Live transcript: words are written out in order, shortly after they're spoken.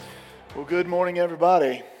Well, good morning,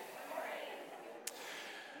 everybody.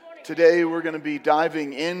 Today we're going to be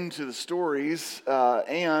diving into the stories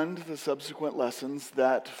and the subsequent lessons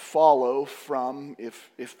that follow from,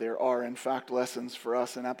 if there are in fact lessons for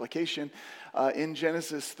us in application, in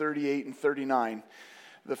Genesis 38 and 39.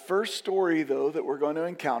 The first story, though, that we're going to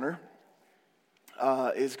encounter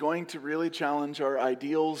is going to really challenge our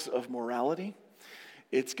ideals of morality.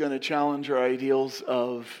 It's going to challenge our ideals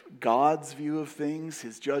of God's view of things,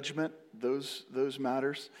 His judgment, those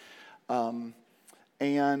matters. And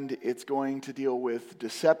it's going to deal with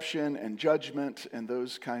deception and judgment and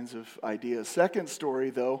those kinds of ideas. Second story,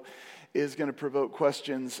 though, is going to provoke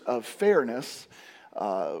questions of fairness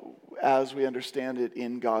as we understand it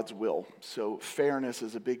in God's will. So fairness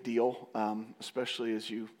is a big deal, especially as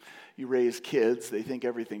you raise kids. They think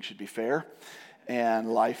everything should be fair.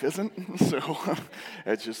 And life isn't, so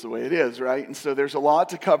it's just the way it is, right? And so there's a lot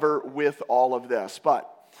to cover with all of this,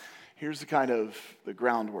 but here's the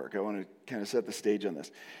groundwork. I want to kind of set the stage on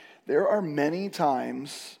this. There are many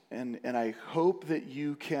times, and I hope that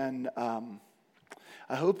you can,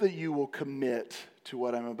 I hope that you will commit to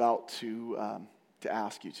what I'm about to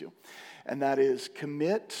ask you to, and that is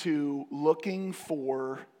commit to looking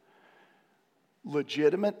for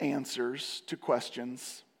legitimate answers to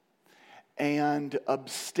questions and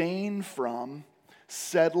abstain from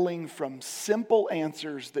settling from simple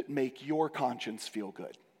answers that make your conscience feel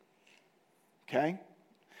good. Okay?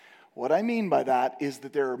 What I mean by that is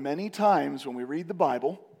that there are many times when we read the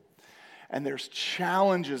Bible and there's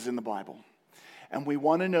challenges in the Bible and we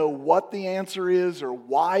want to know what the answer is or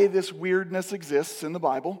why this weirdness exists in the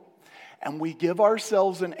Bible, and we give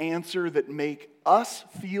ourselves an answer that make us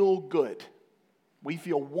feel good. We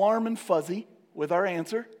feel warm and fuzzy with our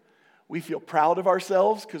answer. We feel proud of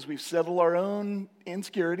ourselves because we've settled our own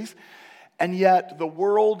insecurities. And yet the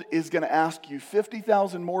world is going to ask you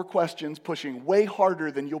 50,000 more questions, pushing way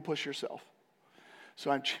harder than you'll push yourself.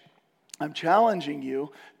 So I'm challenging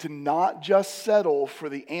you to not just settle for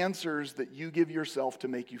the answers that you give yourself to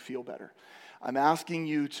make you feel better. I'm asking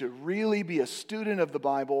you to really be a student of the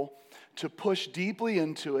Bible, to push deeply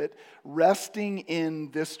into it, resting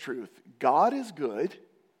in this truth. God is good.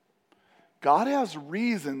 God has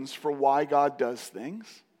reasons for why God does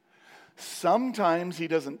things. Sometimes He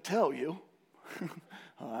doesn't tell you.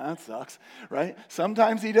 Oh, that sucks, right?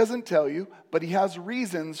 Sometimes He doesn't tell you, but He has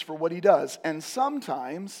reasons for what He does. And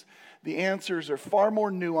sometimes the answers are far more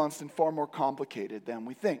nuanced and far more complicated than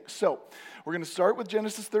we think. So we're going to start with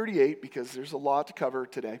Genesis 38 because there's a lot to cover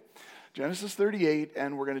today. Genesis 38,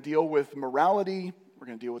 and we're going to deal with morality. We're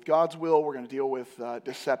going to deal with God's will. We're going to deal with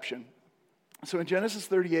deception. So in Genesis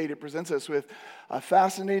 38, it presents us with a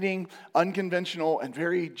fascinating, unconventional, and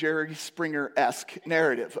very Jerry Springer-esque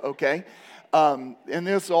narrative, okay? And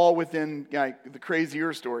this all within the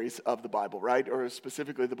crazier stories of the Bible, right? Or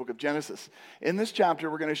specifically the book of Genesis. In this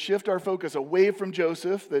chapter, we're going to shift our focus away from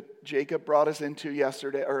Joseph that Jacob brought us into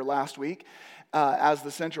last week as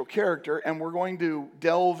the central character, and we're going to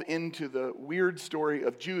delve into the weird story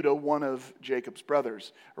of Judah, one of Jacob's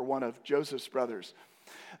brothers, or one of Joseph's brothers.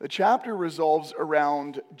 The chapter revolves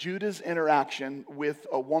around Judah's interaction with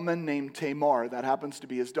a woman named Tamar that happens to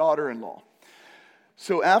be his daughter-in-law.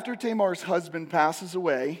 So after Tamar's husband passes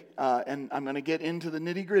away, and I'm going to get into the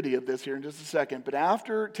nitty-gritty of this here in just a second, but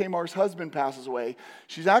after Tamar's husband passes away,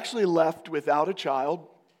 she's actually left without a child,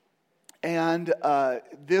 and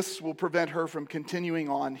this will prevent her from continuing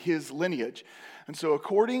on his lineage. And so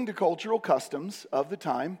according to cultural customs of the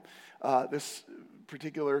time, this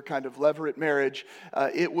particular kind of levirate marriage,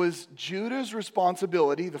 it was Judah's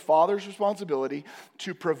responsibility, the father's responsibility,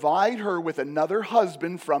 to provide her with another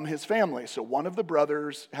husband from his family. So one of the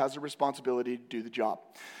brothers has a responsibility to do the job.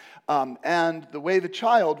 And the way the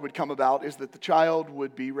child would come about is that the child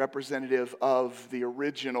would be representative of the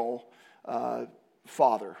original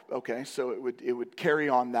father. Okay, so it would carry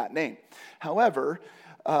on that name. However,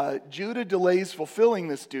 Judah delays fulfilling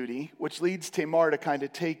this duty, which leads Tamar to kind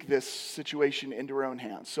of take this situation into her own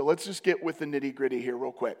hands. So let's just get with the nitty-gritty here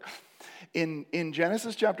real quick. In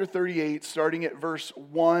Genesis chapter 38, starting at verse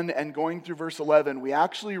 1 and going through verse 11, we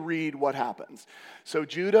actually read what happens. So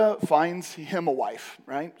Judah finds him a wife,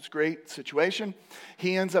 right? It's a great situation.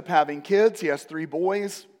 He ends up having kids. He has 3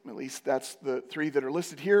 boys. At least that's the 3 that are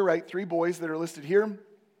listed here, right? 3 boys that are listed here.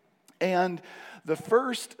 And the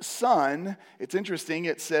first son, it's interesting,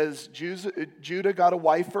 it says Judah got a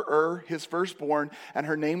wife for his firstborn, and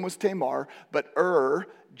her name was Tamar, but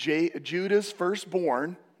Judah's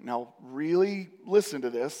firstborn, now really listen to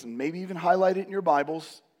this, and maybe even highlight it in your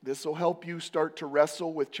Bibles, This will help you start to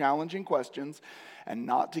wrestle with challenging questions and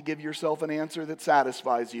not to give yourself an answer that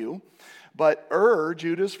satisfies you. But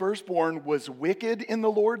Judah's firstborn, was wicked in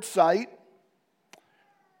the Lord's sight,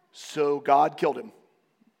 so God killed him.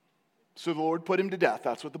 So the Lord put him to death.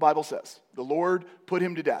 That's what the Bible says. The Lord put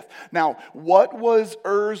him to death. Now, what was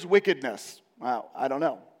Er's wickedness? Well, I don't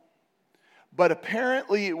know. But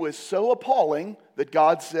apparently it was so appalling that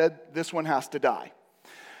God said, this one has to die.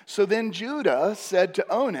 So then Judah said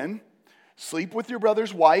to Onan, sleep with your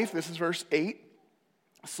brother's wife. This is verse 8.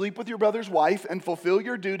 Sleep with your brother's wife and fulfill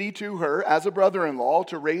your duty to her as a brother-in-law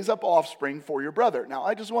to raise up offspring for your brother. Now,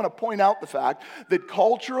 I just want to point out the fact that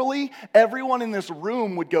culturally, everyone in this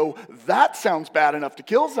room would go, that sounds bad enough to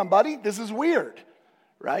kill somebody. This is weird,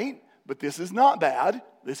 right? But this is not bad.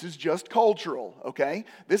 This is just cultural, okay?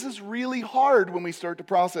 This is really hard when we start to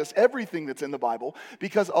process everything that's in the Bible,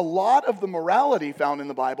 because a lot of the morality found in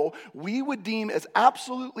the Bible we would deem as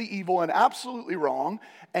absolutely evil and absolutely wrong,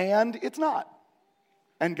 and it's not.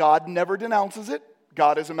 And God never denounces it.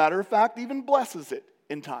 God, as a matter of fact, even blesses it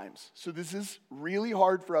in times. So this is really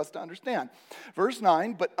hard for us to understand. Verse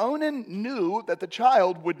 9, but Onan knew that the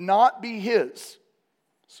child would not be his.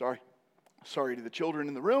 Sorry to the children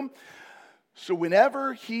in the room. So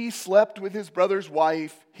whenever he slept with his brother's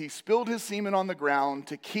wife, he spilled his semen on the ground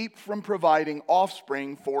to keep from providing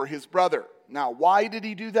offspring for his brother. Now, why did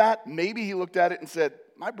he do that? Maybe he looked at it and said,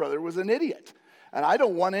 my brother was an idiot, and I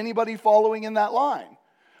don't want anybody following in that line.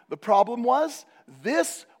 The problem was,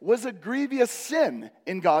 this was a grievous sin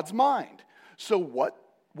in God's mind. So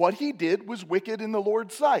what he did was wicked in the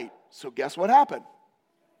Lord's sight. So guess what happened?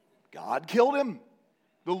 God killed him.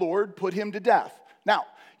 The Lord put him to death. Now,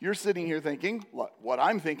 you're sitting here thinking, what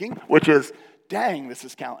I'm thinking, which is, dang, this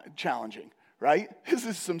is challenging, right? This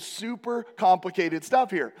is some super complicated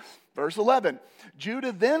stuff here. Verse 11,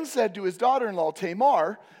 Judah then said to his daughter-in-law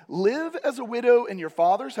Tamar, live as a widow in your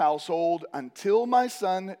father's household until my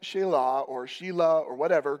son Shelah or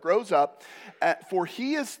whatever grows up, for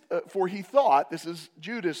he thought, this is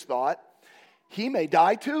Judah's thought, he may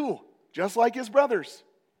die too, just like his brothers.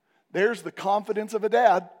 There's the confidence of a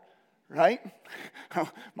dad, right?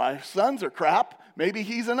 My sons are crap. Maybe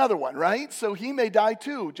he's another one, right? So he may die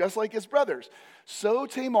too, just like his brothers. So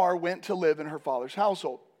Tamar went to live in her father's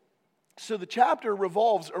household. So the chapter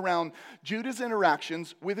revolves around Judah's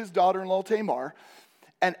interactions with his daughter-in-law Tamar.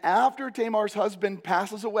 And after Tamar's husband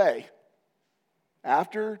passes away,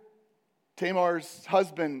 after Tamar's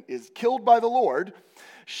husband is killed by the Lord,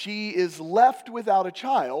 she is left without a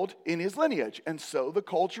child in his lineage. And so the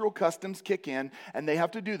cultural customs kick in, and they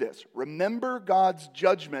have to do this. Remember God's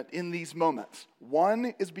judgment in these moments.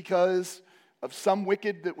 One is because of some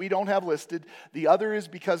wicked that we don't have listed. The other is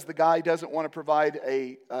because the guy doesn't want to provide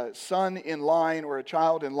a son in line or a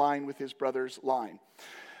child in line with his brother's line.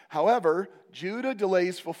 However, Judah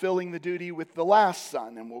delays fulfilling the duty with the last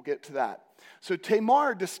son, and we'll get to that. So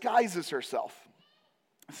Tamar disguises herself.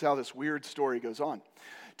 That's how this weird story goes on.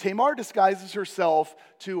 Tamar disguises herself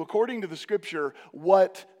to, according to the scripture,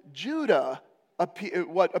 what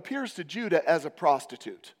appears to Judah as a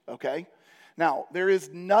prostitute, okay? Now, there is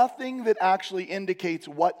nothing that actually indicates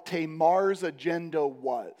what Tamar's agenda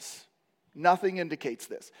was. Nothing indicates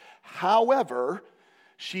this. However,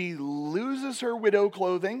 she loses her widow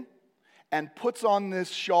clothing and puts on this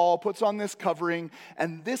shawl, puts on this covering,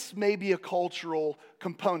 and this may be a cultural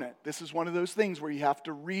component. This is one of those things where you have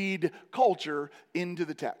to read culture into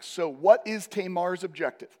the text. So what is Tamar's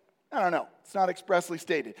objective? I don't know. It's not expressly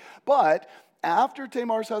stated. But after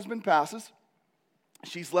Tamar's husband passes,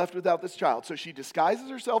 she's left without this child. So she disguises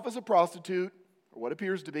herself as a prostitute, or what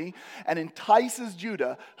appears to be, and entices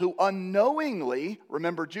Judah, who unknowingly,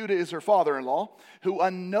 remember Judah is her father-in-law, who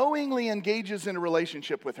unknowingly engages in a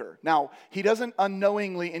relationship with her. Now, he doesn't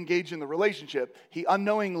unknowingly engage in the relationship, he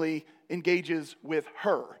unknowingly engages with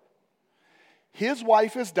her. His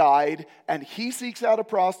wife has died, and he seeks out a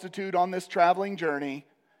prostitute on this traveling journey,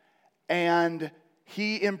 and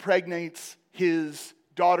he impregnates his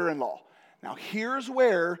daughter-in-law. Now, here's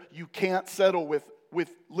where you can't settle with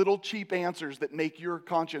little cheap answers that make your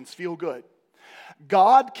conscience feel good.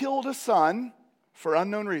 God killed a son for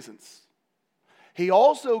unknown reasons. He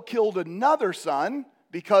also killed another son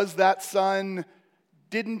because that son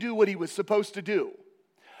didn't do what he was supposed to do.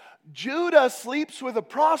 Judah sleeps with a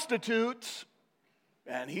prostitute,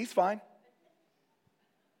 and he's fine.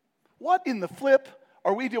 What in the flip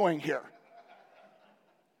are we doing here?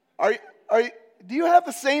 Do you have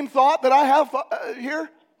the same thought that I have here?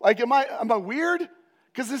 Like, am I weird?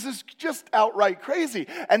 Because this is just outright crazy.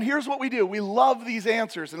 And here's what we do. We love these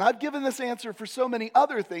answers. And I've given this answer for so many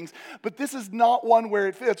other things, but this is not one where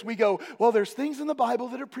it fits. We go, well, there's things in the Bible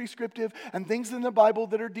that are prescriptive and things in the Bible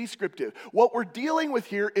that are descriptive. What we're dealing with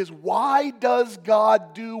here is, why does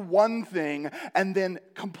God do one thing and then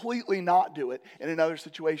completely not do it in another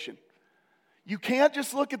situation? You can't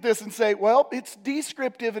just look at this and say, well, it's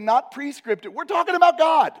descriptive and not prescriptive. We're talking about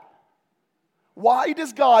God. Why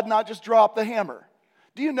does God not just drop the hammer?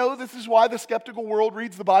 Do you know this is why the skeptical world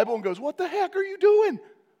reads the Bible and goes, what the heck are you doing?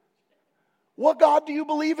 What God do you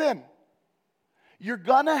believe in? You're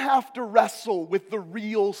going to have to wrestle with the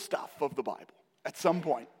real stuff of the Bible at some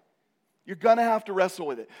point. You're going to have to wrestle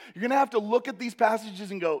with it. You're going to have to look at these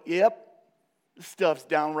passages and go, yep, this stuff's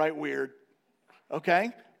downright weird.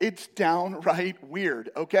 Okay? It's downright weird.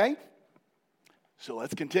 Okay? So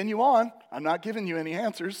let's continue on. I'm not giving you any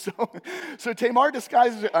answers. So Tamar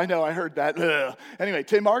disguises, I know, I heard that. Ugh. Anyway,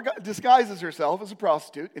 Tamar disguises herself as a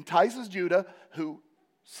prostitute, entices Judah, who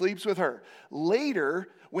sleeps with her. Later,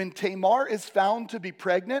 when Tamar is found to be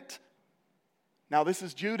pregnant, now this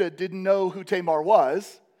is Judah, didn't know who Tamar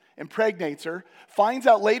was, impregnates her, finds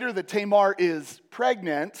out later that Tamar is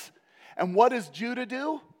pregnant, and what does Judah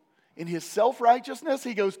do? In his self-righteousness,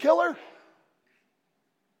 he goes, kill her.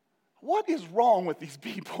 What is wrong with these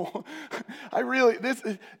people?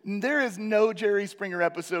 There is no Jerry Springer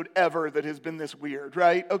episode ever that has been this weird,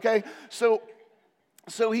 right? Okay, so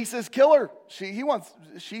he says, kill her.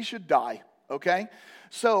 She should die, okay?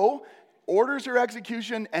 So orders her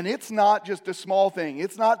execution, and it's not just a small thing.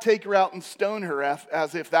 It's not take her out and stone her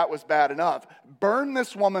as if that was bad enough. Burn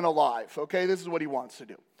this woman alive, okay? This is what he wants to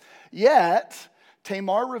do. Yet,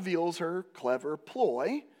 Tamar reveals her clever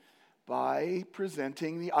ploy by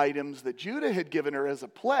presenting the items that Judah had given her as a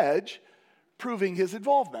pledge, proving his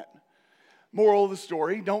involvement. Moral of the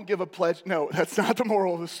story, don't give a pledge. No, that's not the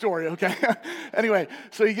moral of the story, okay? Anyway,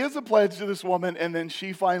 so he gives a pledge to this woman, and then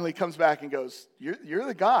she finally comes back and goes, you're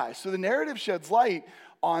the guy. So the narrative sheds light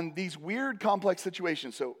on these weird, complex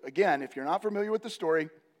situations. So again, if you're not familiar with the story,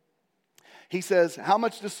 he says, how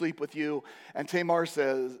much to sleep with you? And Tamar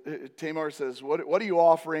says, what are you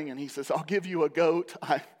offering? And he says, I'll give you a goat.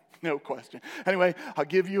 No question. Anyway, I'll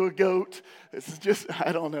give you a goat. This is just,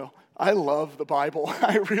 I don't know. I love the Bible.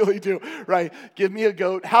 I really do. Right? Give me a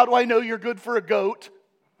goat. How do I know you're good for a goat?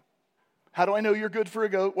 How do I know you're good for a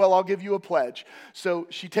goat? Well, I'll give you a pledge. So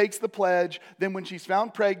she takes the pledge. Then when she's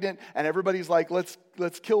found pregnant and everybody's like, let's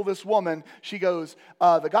kill this woman, she goes,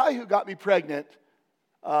 the guy who got me pregnant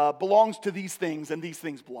belongs to these things, and these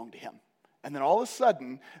things belong to him. And then all of a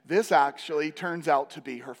sudden, this actually turns out to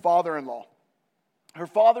be her father-in-law. Her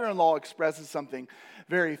father-in-law expresses something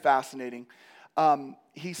very fascinating.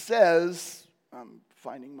 He says, I'm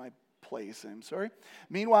finding my place, I'm sorry.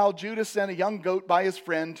 Meanwhile, Judah sent a young goat by his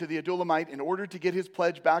friend to the Adullamite in order to get his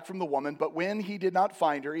pledge back from the woman. But when he did not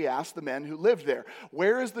find her, he asked the men who lived there,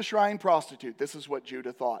 where is the shrine prostitute? This is what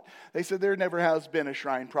Judah thought. They said, there never has been a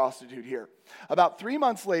shrine prostitute here. About 3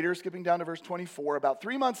 months later, skipping down to verse 24, about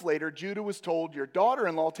 3 months later, Judah was told, your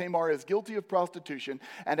daughter-in-law Tamar is guilty of prostitution,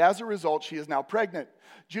 and as a result, she is now pregnant.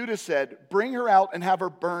 Judah said, bring her out and have her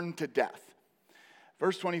burned to death.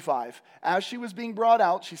 Verse 25, as she was being brought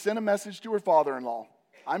out, she sent a message to her father-in-law.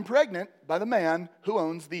 I'm pregnant by the man who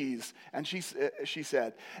owns these. And she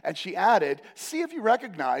said, and she added, see if you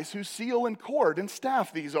recognize whose seal and cord and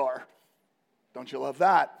staff these are. Don't you love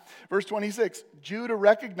that? Verse 26, Judah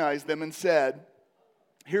recognized them and said,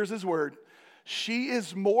 here's his word, she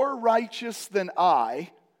is more righteous than I.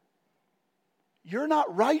 You're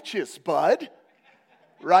not righteous, bud.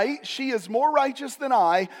 Right? She is more righteous than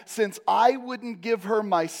I, since I wouldn't give her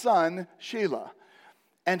my son, Shelah.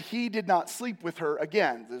 And he did not sleep with her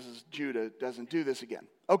again. This is Judah doesn't do this again.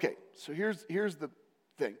 Okay, so here's the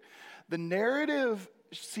thing. The narrative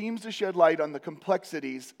seems to shed light on the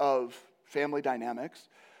complexities of family dynamics,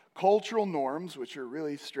 cultural norms, which are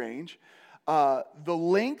really strange, the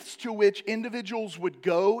lengths to which individuals would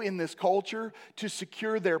go in this culture to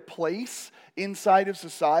secure their place inside of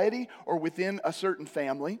society or within a certain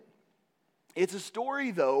family. It's a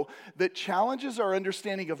story, though, that challenges our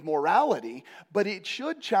understanding of morality, but it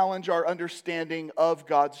should challenge our understanding of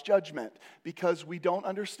God's judgment, because we don't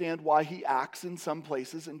understand why he acts in some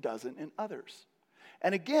places and doesn't in others.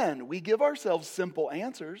 And again, we give ourselves simple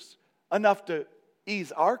answers, enough to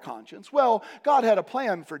ease our conscience. Well, God had a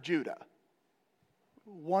plan for Judah.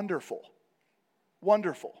 Wonderful.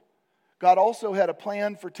 Wonderful. God also had a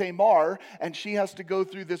plan for Tamar, and she has to go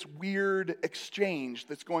through this weird exchange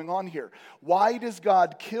that's going on here. Why does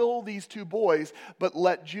God kill these two boys but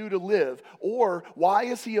let Judah live? Or why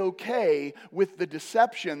is he okay with the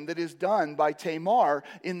deception that is done by Tamar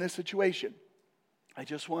in this situation? I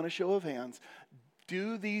just want a show of hands.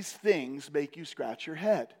 Do these things make you scratch your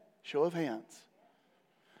head? Show of hands.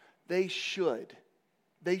 They should.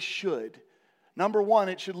 They should. Number one,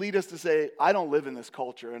 it should lead us to say, I don't live in this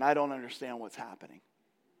culture and I don't understand what's happening.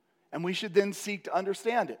 And we should then seek to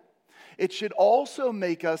understand it. It should also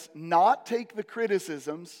make us not take the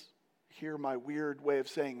criticisms, hear my weird way of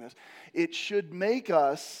saying this, it should make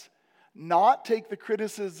us not take the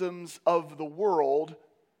criticisms of the world,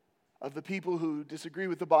 of the people who disagree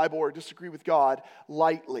with the Bible or disagree with God,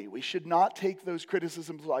 lightly. We should not take those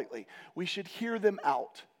criticisms lightly. We should hear them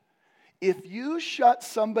out. If you shut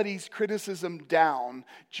somebody's criticism down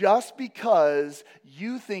just because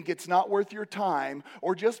you think it's not worth your time,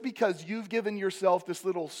 or just because you've given yourself this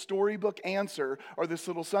little storybook answer or this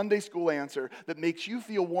little Sunday school answer that makes you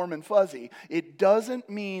feel warm and fuzzy, it doesn't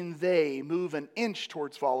mean they move an inch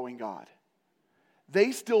towards following God.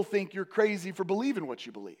 They still think you're crazy for believing what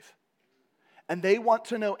you believe. And they want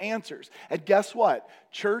to know answers. And guess what?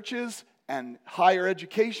 Churches and higher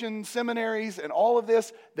education seminaries and all of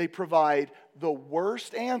this, they provide the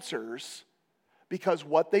worst answers, because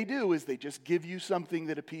what they do is they just give you something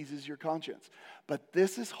that appeases your conscience. But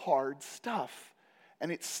this is hard stuff. And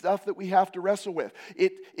it's stuff that we have to wrestle with.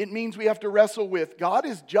 It means we have to wrestle with God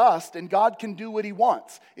is just and God can do what he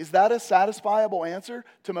wants. Is that a satisfiable answer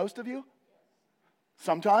to most of you?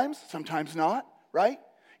 Sometimes not, right?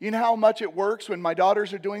 You know how much it works when my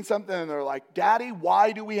daughters are doing something and they're like, Daddy,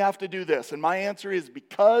 why do we have to do this? And my answer is,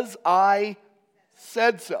 because I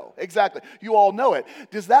said so. Exactly. You all know it.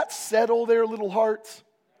 Does that settle their little hearts?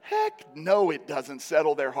 Heck no, it doesn't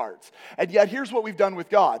settle their hearts. And yet here's what we've done with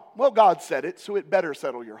God. Well, God said it, so it better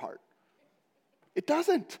settle your heart. It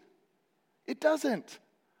doesn't. It doesn't.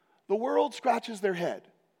 The world scratches their head.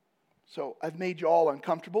 So I've made you all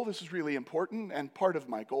uncomfortable. This is really important and part of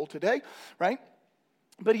my goal today, right?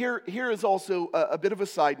 But here is also a bit of a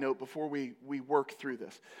side note before we work through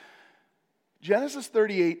this. Genesis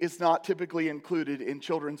 38 is not typically included in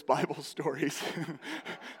children's Bible stories.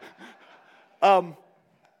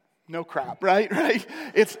 No crap, right?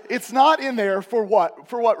 It's not in there for what?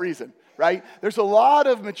 For what reason, right? There's a lot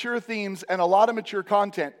of mature themes and a lot of mature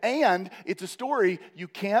content. And it's a story you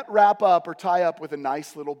can't wrap up or tie up with a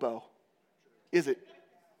nice little bow. Is it?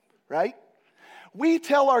 Right? We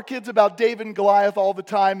tell our kids about David and Goliath all the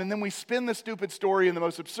time, and then we spin the stupid story in the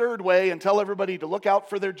most absurd way and tell everybody to look out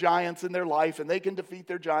for their giants in their life and they can defeat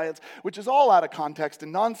their giants, which is all out of context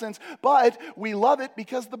and nonsense, but we love it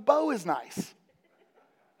because the bow is nice.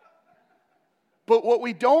 But what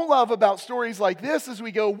we don't love about stories like this is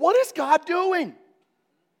we go, what is God doing?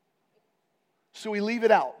 So we leave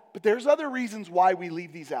it out. But there's other reasons why we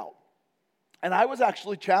leave these out. And I was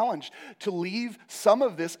actually challenged to leave some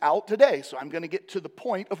of this out today. So I'm going to get to the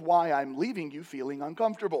point of why I'm leaving you feeling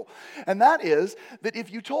uncomfortable. And that is that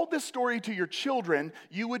if you told this story to your children,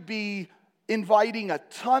 you would be inviting a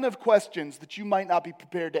ton of questions that you might not be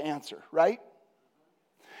prepared to answer, right?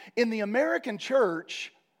 In the American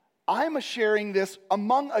church, I'm sharing this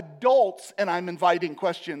among adults, and I'm inviting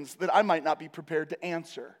questions that I might not be prepared to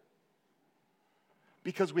answer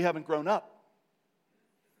because we haven't grown up.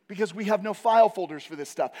 Because we have no file folders for this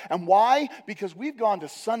stuff. And why? Because we've gone to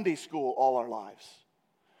Sunday school all our lives.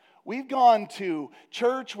 We've gone to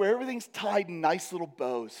church where everything's tied in nice little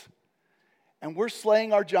bows. And we're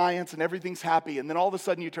slaying our giants and everything's happy. And then all of a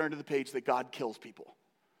sudden you turn to the page that God kills people,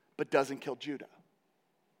 but doesn't kill Judah.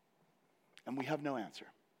 And we have no answer.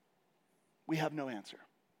 We have no answer.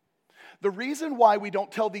 The reason why we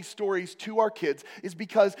don't tell these stories to our kids is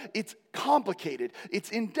because it's complicated.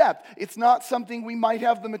 It's in depth. It's not something we might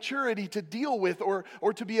have the maturity to deal with or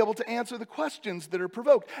to be able to answer the questions that are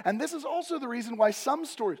provoked. And this is also the reason why some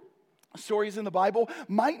stories in the Bible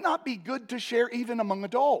might not be good to share even among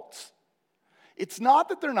adults. It's not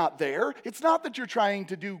that they're not there. It's not that you're trying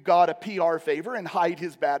to do God a PR favor and hide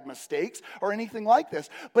his bad mistakes or anything like this.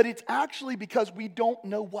 But it's actually because we don't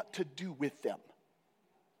know what to do with them.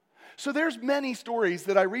 So there's many stories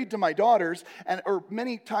that I read to my daughters, or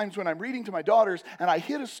many times when I'm reading to my daughters, and I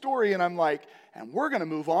hit a story and I'm like, and we're going to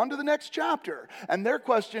move on to the next chapter. And their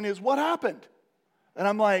question is, what happened? And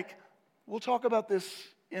I'm like, we'll talk about this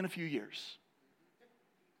in a few years.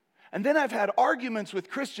 And then I've had arguments with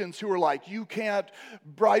Christians who are like, you can't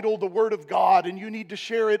bridle the word of God and you need to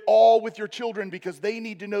share it all with your children because they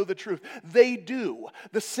need to know the truth. They do.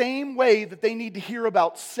 The same way that they need to hear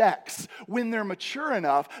about sex when they're mature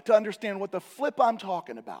enough to understand what the flip I'm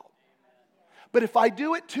talking about. But if I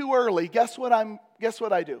do it too early, guess what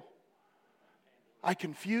I do? I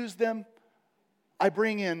confuse them. I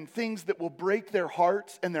bring in things that will break their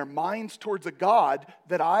hearts and their minds towards a God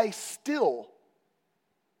that I still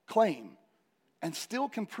claim and still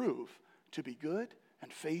can prove to be good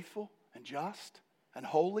and faithful and just and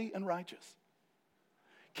holy and righteous.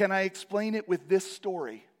 Can I explain it with this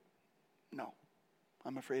story? No,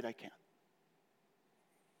 I'm afraid I can't.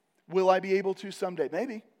 Will I be able to someday?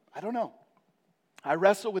 Maybe. I don't know. I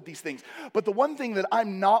wrestle with these things. But the one thing that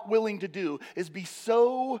I'm not willing to do is be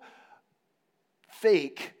so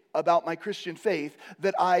fake about my Christian faith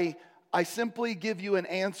that I simply give you an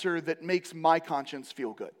answer that makes my conscience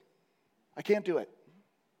feel good. I can't do it.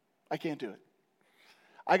 I can't do it.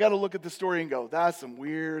 I got to look at the story and go, that's some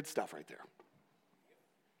weird stuff right there.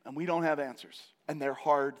 And we don't have answers. And they're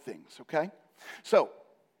hard things, okay? So,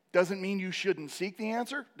 doesn't mean you shouldn't seek the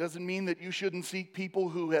answer. Doesn't mean that you shouldn't seek people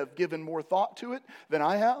who have given more thought to it than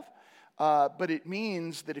I have. But it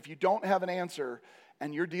means that if you don't have an answer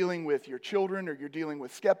and you're dealing with your children or you're dealing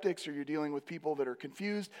with skeptics or you're dealing with people that are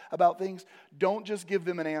confused about things, don't just give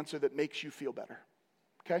them an answer that makes you feel better,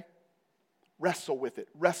 okay? Wrestle with it.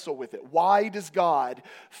 Wrestle with it. Why does God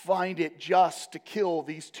find it just to kill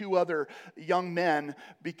these two other young men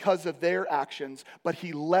because of their actions, but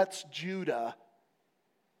he lets Judah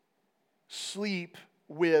sleep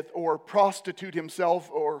with or prostitute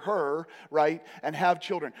himself or her, right, and have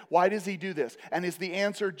children? Why does he do this? And is the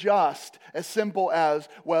answer just as simple as,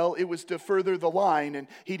 well, it was to further the line and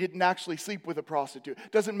he didn't actually sleep with a prostitute?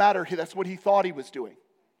 Doesn't matter. That's what he thought he was doing.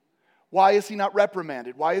 Why is he not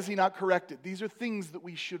reprimanded? Why is he not corrected? These are things that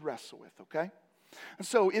we should wrestle with, okay? And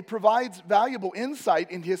so it provides valuable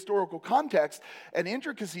insight into historical context and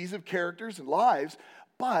intricacies of characters and lives,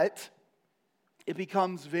 but it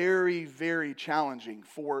becomes very, very challenging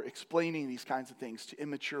for explaining these kinds of things to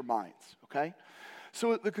immature minds, okay?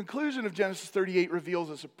 So the conclusion of Genesis 38 reveals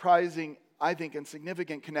a surprising, I think, and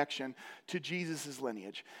significant connection to Jesus'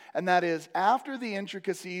 lineage. And that is, after the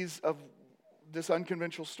intricacies of this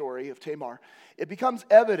unconventional story of Tamar, it becomes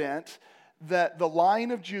evident that the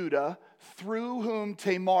line of Judah, through whom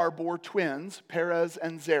Tamar bore twins, Perez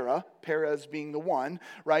and Zerah, Perez being the one,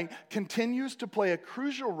 right, continues to play a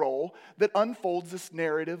crucial role that unfolds this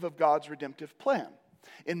narrative of God's redemptive plan.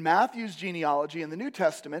 In Matthew's genealogy in the New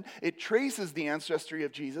Testament, it traces the ancestry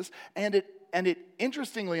of Jesus, and it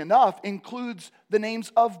interestingly enough includes the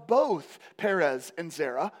names of both Perez and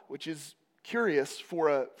Zerah, which is curious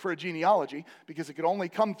for a genealogy because it could only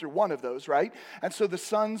come through one of those, right? And so the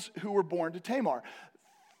sons who were born to Tamar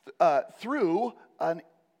through an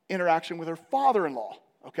interaction with her father-in-law,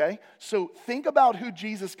 okay? So think about who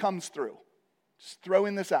Jesus comes through. Just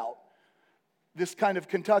throwing this out. This kind of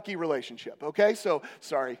Kentucky relationship, okay? So,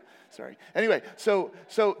 sorry. Anyway, so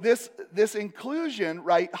this inclusion,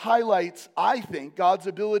 right, highlights, I think, God's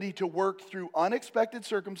ability to work through unexpected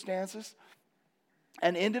circumstances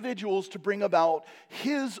and individuals to bring about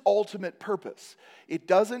his ultimate purpose. It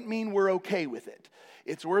doesn't mean we're okay with it.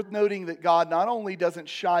 It's worth noting that God not only doesn't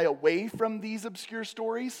shy away from these obscure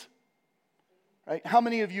stories, right? How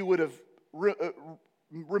many of you would have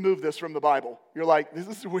removed this from the Bible? You're like, this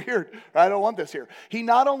is weird. I don't want this here. He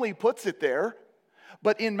not only puts it there,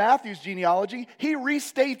 but in Matthew's genealogy, he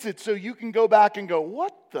restates it so you can go back and go,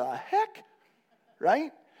 what the heck?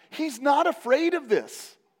 Right? He's not afraid of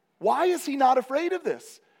this. Why is he not afraid of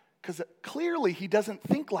this? Because clearly he doesn't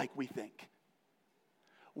think like we think.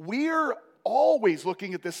 We're always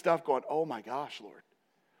looking at this stuff going, oh my gosh, Lord,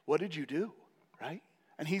 what did you do? Right?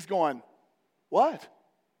 And he's going, what?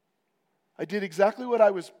 I did exactly what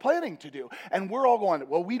I was planning to do. And we're all going,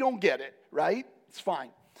 well, we don't get it, right? It's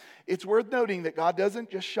fine. It's worth noting that God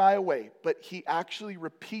doesn't just shy away, but he actually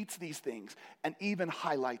repeats these things and even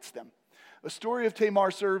highlights them. The story of Tamar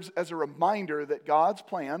serves as a reminder that God's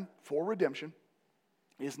plan for redemption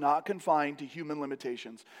is not confined to human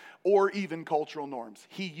limitations or even cultural norms.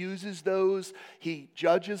 He uses those, he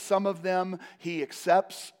judges some of them, he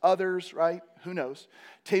accepts others, right? Who knows?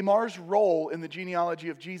 Tamar's role in the genealogy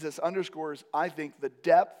of Jesus underscores, I think, the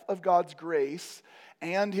depth of God's grace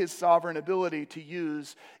and his sovereign ability to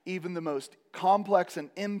use even the most complex and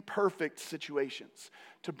imperfect situations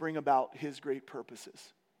to bring about his great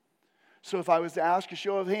purposes. So if I was to ask a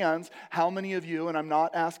show of hands, how many of you, and I'm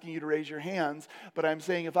not asking you to raise your hands, but I'm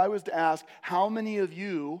saying if I was to ask how many of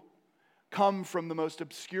you come from the most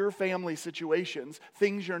obscure family situations,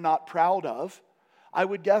 things you're not proud of, I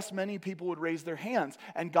would guess many people would raise their hands.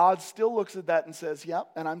 And God still looks at that and says, yep,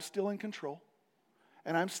 and I'm still in control.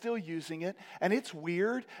 And I'm still using it. And it's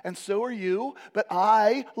weird, and so are you, but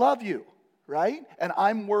I love you, right? And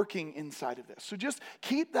I'm working inside of this. So just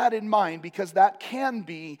keep that in mind, because that can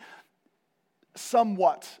be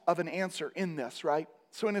somewhat of an answer in this, right?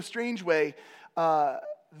 So in a strange way,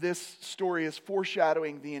 this story is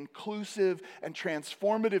foreshadowing the inclusive and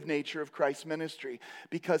transformative nature of Christ's ministry,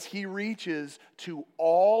 because he reaches to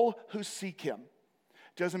all who seek him.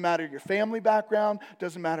 Doesn't matter your family background,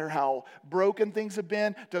 doesn't matter how broken things have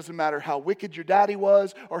been, doesn't matter how wicked your daddy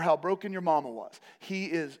was or how broken your mama was.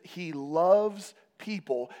 He loves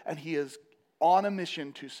people, and he is on a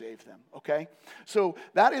mission to save them, okay? So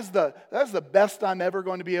that is the best I'm ever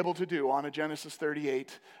going to be able to do on a Genesis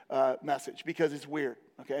 38 message, because it's weird,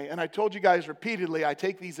 okay? And I told you guys repeatedly, I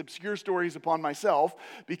take these obscure stories upon myself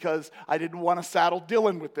because I didn't want to saddle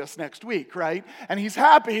Dylan with this next week, right? And he's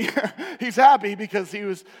happy. He's happy because he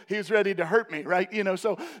was ready to hurt me, right? You know,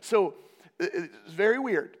 so it's very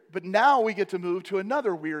weird. But now we get to move to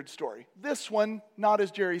another weird story. This one, not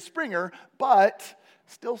as Jerry Springer, but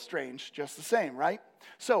still strange just the same, right?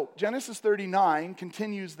 So Genesis 39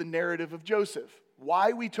 continues the narrative of Joseph.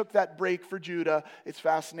 Why we took that break for Judah, it's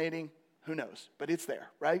fascinating. Who knows? But it's there,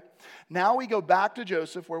 right? Now we go back to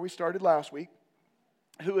Joseph, where we started last week,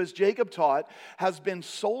 who, as Jacob taught, has been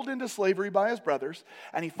sold into slavery by his brothers,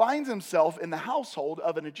 and he finds himself in the household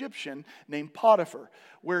of an Egyptian named Potiphar,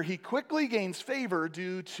 where he quickly gains favor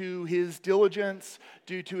due to his diligence,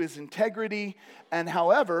 due to his integrity, and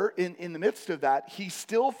however, in the midst of that, he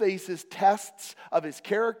still faces tests of his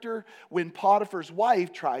character when Potiphar's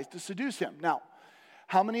wife tries to seduce him. Now,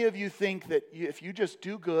 how many of you think that if you just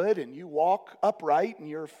do good and you walk upright and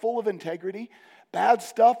you're full of integrity, bad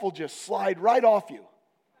stuff will just slide right off you?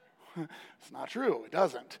 It's not true. It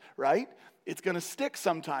doesn't, right? It's going to stick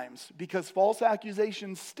sometimes, because false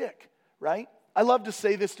accusations stick, right? I love to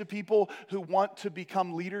say this to people who want to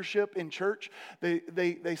become leadership in church.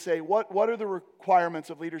 They say, what are the requirements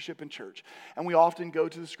of leadership in church? And we often go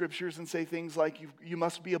to the scriptures and say things like, you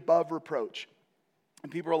must be above reproach.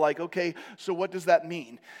 And people are like, okay, so what does that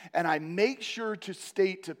mean? And I make sure to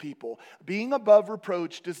state to people, being above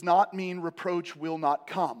reproach does not mean reproach will not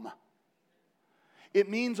come. It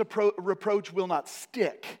means reproach will not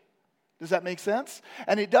stick. Does that make sense?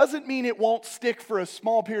 And it doesn't mean it won't stick for a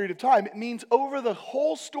small period of time. It means over the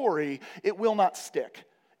whole story, it will not stick.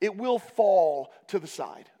 It will fall to the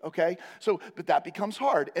side, okay? But that becomes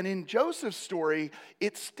hard. And in Joseph's story,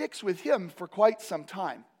 it sticks with him for quite some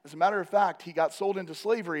time. As a matter of fact, he got sold into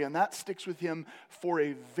slavery, and that sticks with him for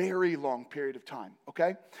a very long period of time,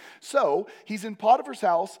 okay? So, he's in Potiphar's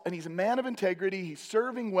house, and he's a man of integrity. He's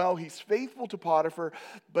serving well. He's faithful to Potiphar,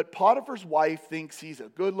 but Potiphar's wife thinks he's a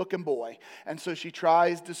good-looking boy, and so she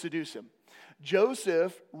tries to seduce him.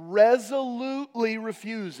 Joseph resolutely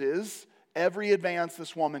refuses every advance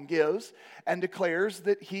this woman gives and declares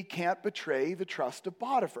that he can't betray the trust of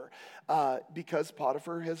Potiphar because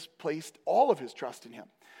Potiphar has placed all of his trust in him.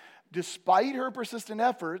 Despite her persistent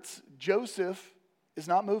efforts, Joseph is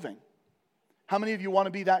not moving. How many of you want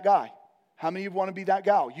to be that guy? How many of you want to be that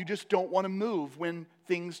gal? You just don't want to move when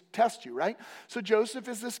things test you, right? So Joseph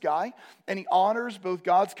is this guy, and he honors both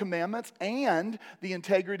God's commandments and the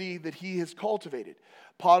integrity that he has cultivated.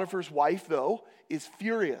 Potiphar's wife, though, is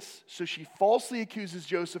furious. So she falsely accuses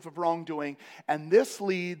Joseph of wrongdoing, and this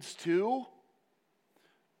leads to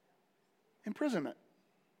imprisonment.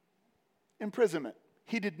 Imprisonment.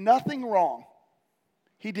 He did nothing wrong.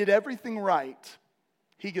 He did everything right.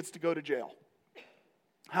 He gets to go to jail.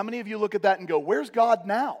 How many of you look at that and go, where's God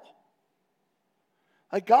now?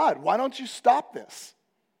 Like, God, why don't you stop this?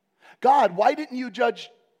 God, why didn't you judge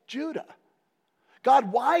Judah?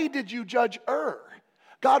 God, why did you judge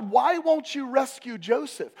God, why won't you rescue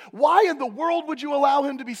Joseph? Why in the world would you allow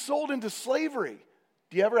him to be sold into slavery?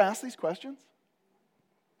 Do you ever ask these questions?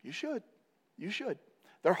 You should. You should.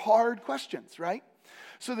 They're hard questions, right?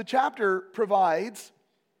 So the chapter provides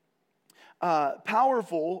a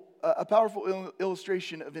powerful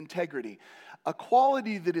illustration of integrity, a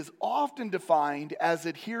quality that is often defined as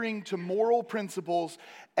adhering to moral principles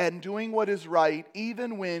and doing what is right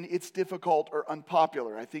even when it's difficult or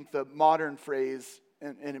unpopular. I think the modern phrase,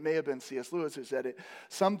 and it may have been C.S. Lewis who said it,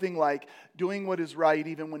 something like doing what is right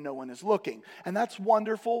even when no one is looking. And that's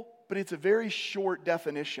wonderful, but it's a very short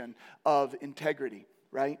definition of integrity,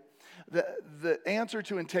 right? The answer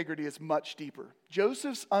to integrity is much deeper.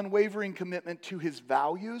 Joseph's unwavering commitment to his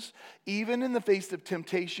values, even in the face of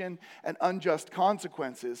temptation and unjust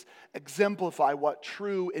consequences, exemplify what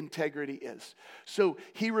true integrity is. So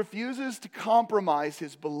he refuses to compromise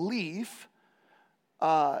his belief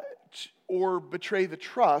or betray the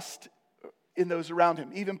trust in those around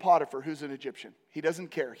him, even Potiphar, who's an Egyptian. He doesn't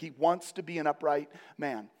care. He wants to be an upright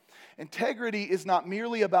man. Integrity is not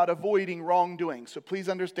merely about avoiding wrongdoing. So please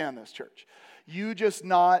understand this, church. You just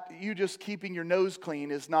keeping your nose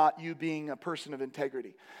clean is not you being a person of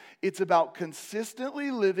integrity. It's about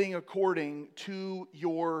consistently living according to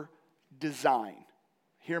your design.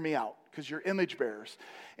 Hear me out, because you're image bearers.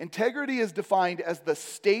 Integrity is defined as the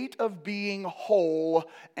state of being whole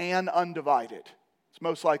and undivided. It's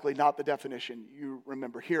most likely not the definition you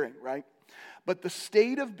remember hearing, right? But the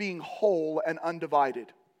state of being whole and undivided.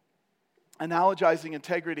 Analogizing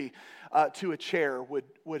integrity to a chair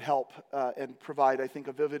would help and provide, I think,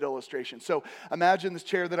 a vivid illustration. So imagine this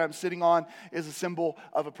chair that I'm sitting on is a symbol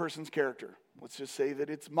of a person's character. Let's just say that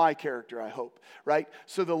it's my character, I hope, right?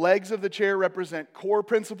 So the legs of the chair represent core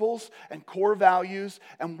principles and core values.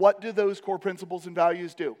 And what do those core principles and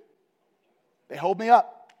values do? They hold me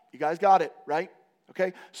up. You guys got it, right?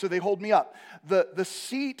 Okay, so they hold me up. The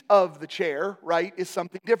seat of the chair, right, is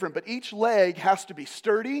something different. But each leg has to be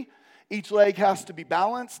sturdy. Each leg has to be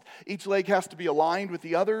balanced. Each leg has to be aligned with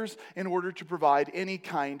the others in order to provide any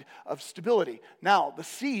kind of stability. Now, the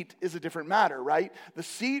seat is a different matter, right? The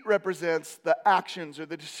seat represents the actions or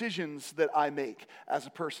the decisions that I make as a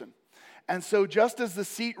person. And so just as the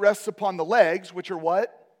seat rests upon the legs, which are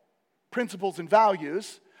what? Principles and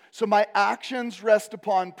values. So my actions rest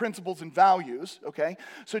upon principles and values, okay?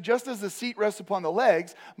 So just as the seat rests upon the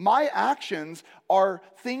legs, my actions are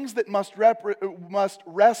things that must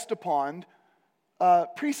rest upon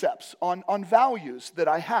precepts, on values that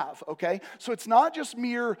I have, okay? So it's not just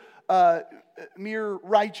mere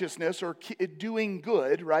righteousness or doing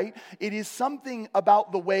good, right? It is something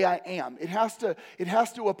about the way I am. It has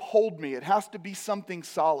to uphold me. It has to be something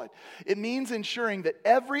solid. It means ensuring that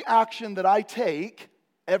every action that I take,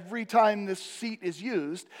 every time this seat is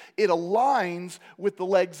used, it aligns with the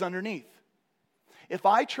legs underneath. If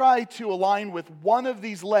I try to align with one of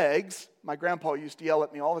these legs, my grandpa used to yell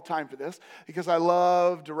at me all the time for this, because I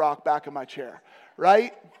love to rock back in my chair,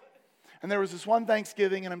 right? And there was this one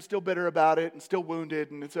Thanksgiving, and I'm still bitter about it, and still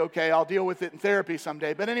wounded, and it's okay, I'll deal with it in therapy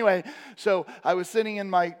someday. But anyway, so I was sitting in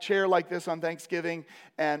my chair like this on Thanksgiving,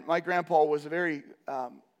 and my grandpa was a very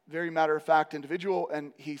matter-of-fact individual,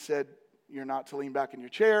 and he said, "You're not to lean back in your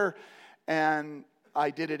chair." And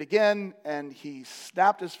I did it again, and he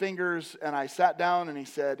snapped his fingers, and I sat down, and he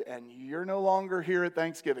said, "And you're no longer here at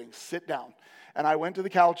Thanksgiving. Sit down." And I went to the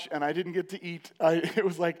couch, and I didn't get to eat. It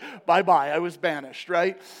was like, bye-bye. I was banished,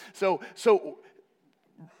 right? So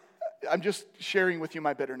I'm just sharing with you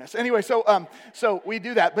my bitterness. Anyway, so we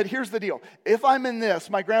do that. But here's the deal. If I'm in this,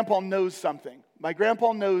 my grandpa knows something. My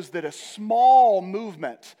grandpa knows that a small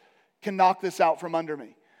movement can knock this out from under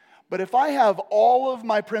me. But if I have all of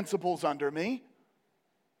my principles under me,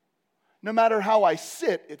 no matter how I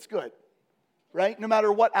sit, it's good, right? No matter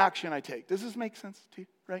what action I take. Does this make sense to you,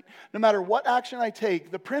 right? No matter what action I take,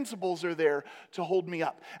 the principles are there to hold me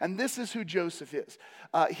up. And this is who Joseph is.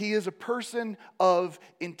 He is a person of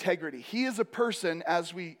integrity. He is a person,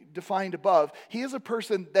 as we defined above, he is a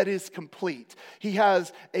person that is complete. He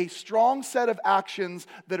has a strong set of actions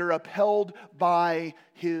that are upheld by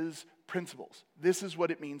his principles. This is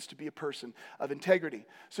what it means to be a person of integrity.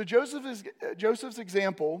 So Joseph's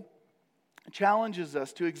example challenges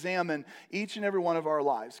us to examine each and every one of our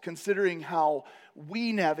lives, considering how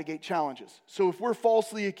we navigate challenges. So if we're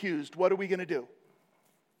falsely accused, what are we going to do?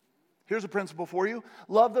 Here's a principle for you.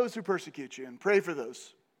 Love those who persecute you and pray for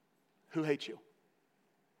those who hate you.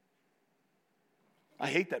 I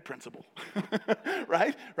hate that principle.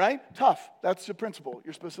 Right? Tough. That's the principle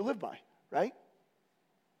you're supposed to live by, right?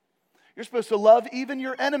 You're supposed to love even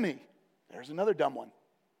your enemy. There's another dumb one.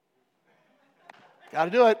 Got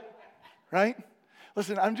to do it, right?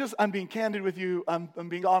 Listen, I'm being candid with you. I'm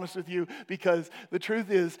being honest with you, because the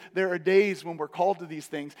truth is there are days when we're called to these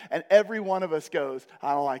things and every one of us goes,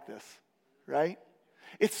 "I don't like this," right?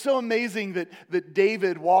 It's so amazing that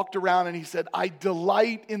David walked around and he said, "I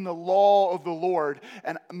delight in the law of the Lord."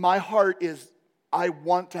 And my heart is, I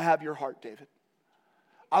want to have your heart, David.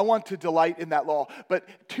 I want to delight in that law. But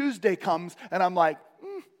Tuesday comes and I'm like,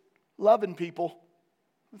 loving people.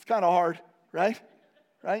 It's kind of hard, right?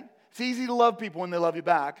 It's easy to love people when they love you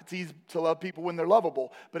back. It's easy to love people when they're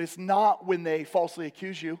lovable. But it's not when they falsely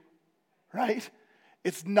accuse you, right?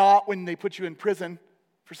 It's not when they put you in prison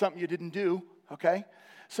for something you didn't do, okay?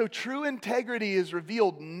 So true integrity is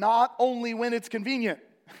revealed not only when it's convenient,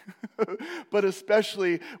 but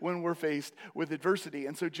especially when we're faced with adversity.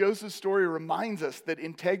 And so Joseph's story reminds us that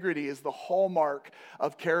integrity is the hallmark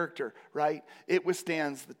of character, right? It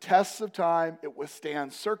withstands the tests of time. It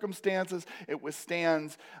withstands circumstances. It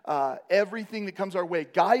withstands everything that comes our way,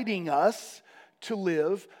 guiding us to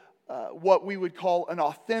live what we would call an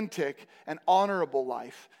authentic and honorable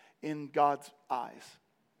life in God's eyes.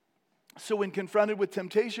 So when confronted with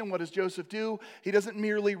temptation, what does Joseph do? He doesn't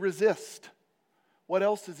merely resist. What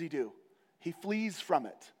else does he do? He flees from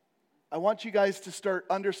it. I want you guys to start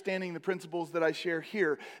understanding the principles that I share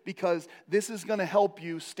here, because this is going to help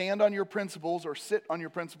you stand on your principles, or sit on your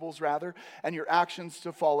principles rather, and your actions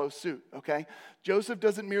to follow suit, okay? Joseph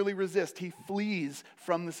doesn't merely resist, he flees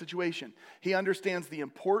from the situation. He understands the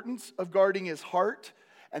importance of guarding his heart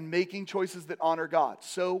and making choices that honor God.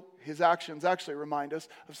 So his actions actually remind us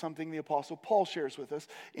of something the Apostle Paul shares with us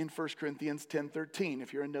in 1 Corinthians 10:13.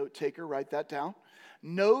 If you're a note taker, write that down.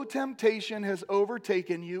 No temptation has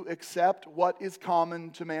overtaken you except what is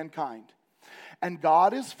common to mankind. And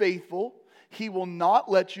God is faithful. He will not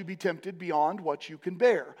let you be tempted beyond what you can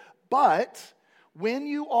bear. But when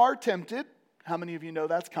you are tempted, how many of you know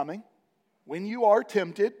that's coming? When you are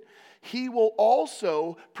tempted, He will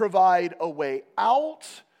also provide a way out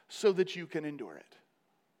so that you can endure it.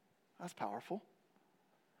 That's powerful.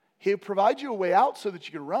 He'll provide you a way out so that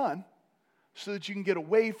you can run, so that you can get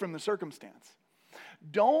away from the circumstance.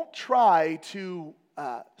 Don't try to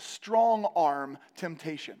strong arm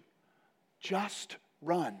temptation. Just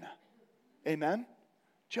run. Amen?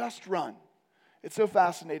 Just run. It's so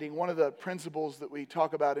fascinating. One of the principles that we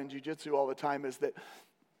talk about in jiu-jitsu all the time is that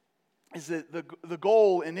the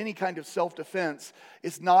goal in any kind of self-defense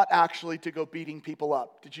is not actually to go beating people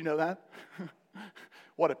up. Did you know that?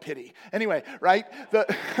 What a pity. Anyway, right?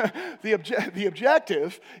 The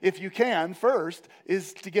objective, if you can, first,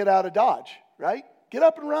 is to get out of Dodge, right? Get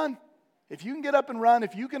up and run. If you can get up and run,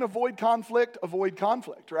 if you can avoid conflict,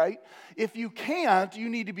 right? If you can't, you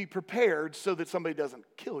need to be prepared so that somebody doesn't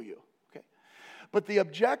kill you. Okay? But the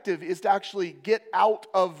objective is to actually get out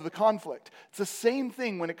of the conflict. It's the same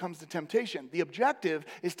thing when it comes to temptation. The objective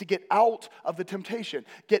is to get out of the temptation,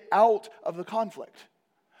 get out of the conflict.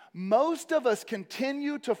 Most of us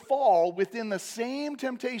continue to fall within the same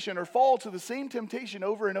temptation, or fall to the same temptation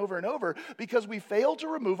over and over and over, because we fail to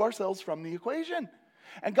remove ourselves from the equation.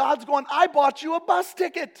 And God's going, I bought you a bus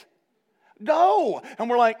ticket. Go. And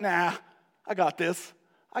we're like, nah, I got this.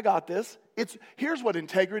 Here's what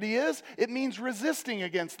integrity is. It means resisting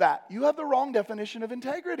against that. You have the wrong definition of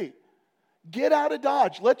integrity. Get out of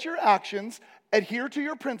Dodge. Let your actions adhere to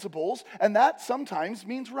your principles, and that sometimes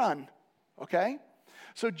means run. Okay?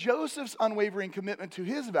 So Joseph's unwavering commitment to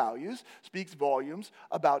his values speaks volumes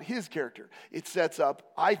about his character. It sets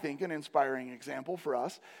up, I think, an inspiring example for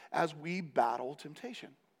us as we battle temptation.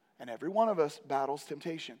 And every one of us battles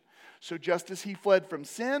temptation. So just as he fled from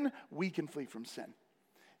sin, we can flee from sin.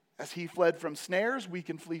 As he fled from snares, we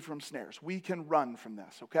can flee from snares. We can run from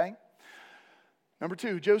this, okay? Number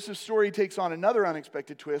 2, Joseph's story takes on another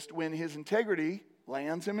unexpected twist when his integrity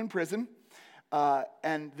lands him in prison.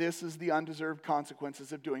 And this is the undeserved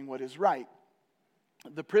consequences of doing what is right.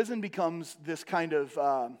 The prison becomes this kind of,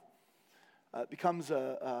 a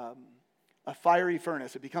fiery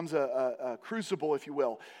furnace. It becomes a crucible, if you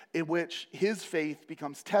will, in which his faith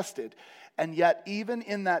becomes tested. And yet, even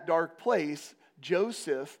in that dark place,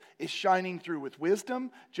 Joseph is shining through with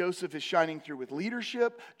wisdom. Joseph is shining through with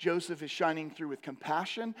leadership. Joseph is shining through with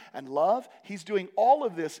compassion and love. He's doing all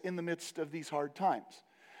of this in the midst of these hard times.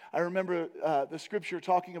 I remember the scripture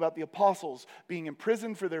talking about the apostles being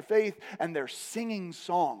imprisoned for their faith, and they're singing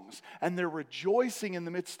songs, and they're rejoicing in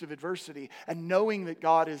the midst of adversity and knowing that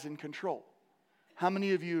God is in control. How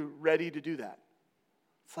many of you ready to do that?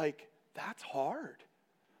 It's like, that's hard.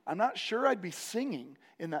 I'm not sure I'd be singing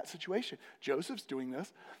in that situation. Joseph's doing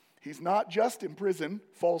this. He's not just in prison,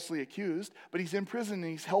 falsely accused, but he's in prison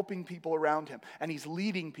and he's helping people around him, and he's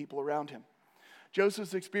leading people around him.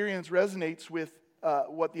 Joseph's experience resonates with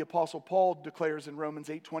what the Apostle Paul declares in Romans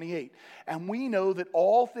 8:28. And we know that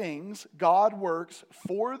all things God works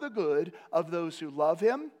for the good of those who love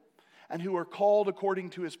him and who are called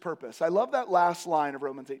according to his purpose. I love that last line of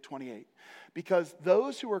Romans 8:28, because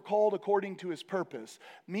those who are called according to his purpose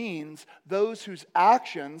means those whose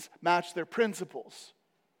actions match their principles.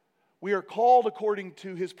 We are called according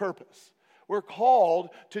to his purpose. We're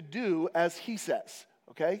called to do as he says.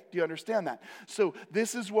 Okay? Do you understand that? So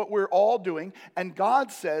this is what we're all doing, and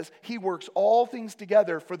God says he works all things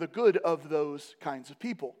together for the good of those kinds of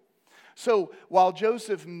people. So while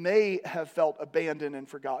Joseph may have felt abandoned and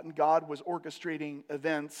forgotten, God was orchestrating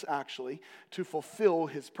events actually to fulfill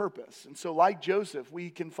his purpose. And so like Joseph, we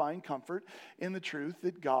can find comfort in the truth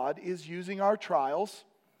that God is using our trials.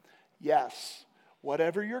 Yes,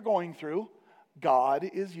 whatever you're going through, God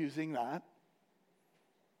is using that.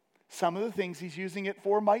 Some of the things he's using it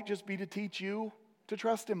for might just be to teach you to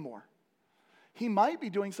trust him more. He might be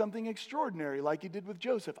doing something extraordinary like he did with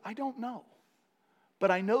Joseph. I don't know. But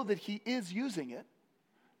I know that he is using it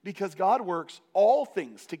because God works all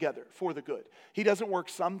things together for the good. He doesn't work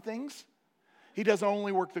some things. He doesn't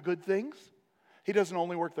only work the good things. He doesn't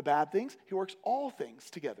only work the bad things. He works all things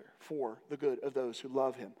together for the good of those who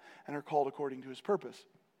love him and are called according to his purpose.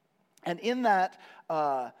 And in that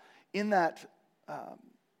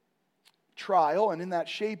trial and in that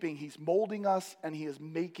shaping, he's molding us and he is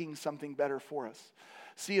making something better for us.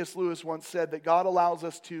 C.S. Lewis once said that God allows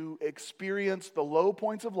us to experience the low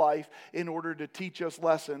points of life in order to teach us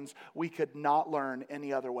lessons we could not learn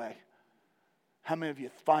any other way. How many of you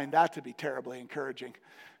find that to be terribly encouraging?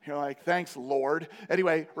 You're like, thanks, Lord.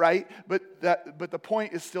 Anyway, right? But the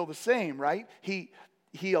point is still the same, right?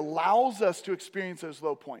 He allows us to experience those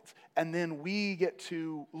low points, and then we get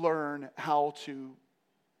to learn how to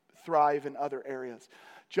thrive in other areas.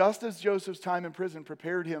 Just as Joseph's time in prison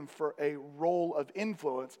prepared him for a role of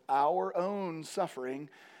influence, our own suffering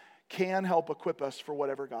can help equip us for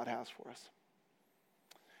whatever God has for us.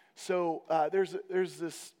 So there's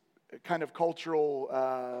this kind of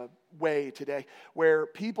cultural way today where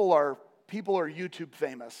people are YouTube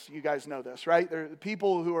famous. You guys know this, right? There are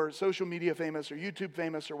people who are social media famous or YouTube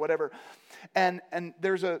famous or whatever. And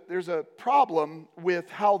there's a problem with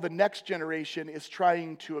how the next generation is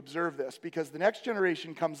trying to observe this, because the next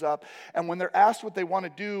generation comes up and when they're asked what they want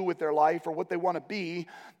to do with their life or what they want to be,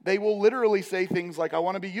 they will literally say things like, I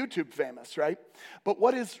want to be YouTube famous, right? But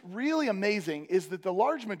what is really amazing is that the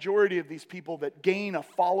large majority of these people that gain a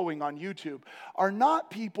following on YouTube are not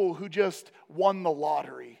people who just won the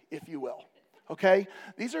lottery, if you will. Okay?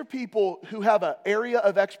 These are people who have an area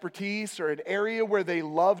of expertise or an area where they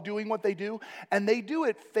love doing what they do, and they do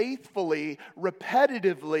it faithfully,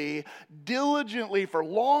 repetitively, diligently for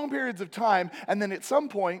long periods of time, and then at some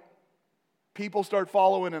point, people start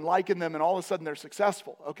following and liking them, and all of a sudden they're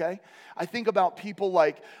successful, okay? I think about people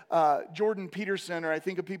like Jordan Peterson, or I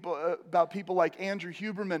think of about people like Andrew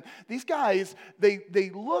Huberman. These guys,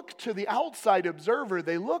 they look to the outside observer,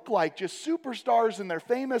 they look like just superstars and they're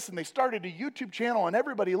famous and they started a YouTube channel and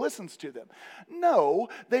everybody listens to them. No,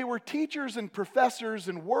 they were teachers and professors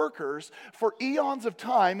and workers for eons of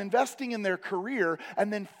time, investing in their career,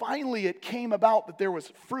 and then finally it came about that there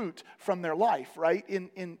was fruit from their life, right,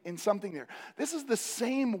 in something there. This is the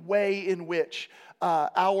same way in which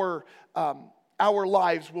our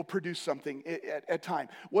lives will produce something at time.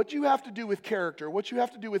 What you have to do with character, what you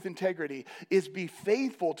have to do with integrity, is be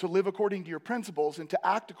faithful to live according to your principles and to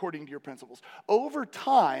act according to your principles. Over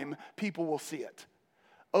time, people will see it.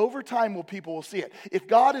 Over time, people will see it. If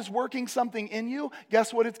God is working something in you,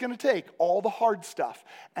 guess what it's going to take? All the hard stuff.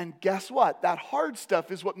 And guess what? That hard stuff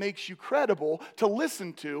is what makes you credible to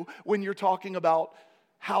listen to when you're talking about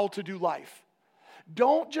how to do life.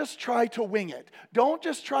 Don't just try to wing it. Don't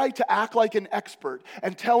just try to act like an expert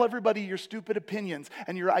and tell everybody your stupid opinions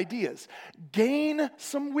and your ideas. Gain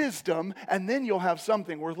some wisdom, and then you'll have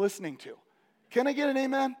something worth listening to. Can I get an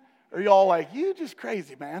amen? Or y'all like, you just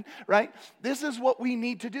crazy, man, right? This is what we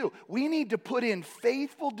need to do. We need to put in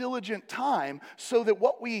faithful, diligent time so that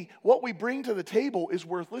what we bring to the table is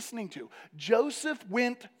worth listening to. Joseph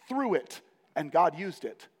went through it, and God used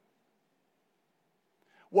it.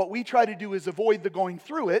 What we try to do is avoid the going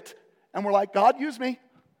through it, and we're like, God, use me.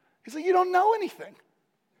 He's like, you don't know anything.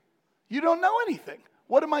 You don't know anything.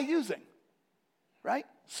 What am I using? Right?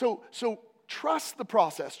 So trust the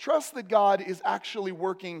process. Trust that God is actually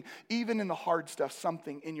working, even in the hard stuff,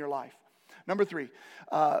 something in your life. Number 3,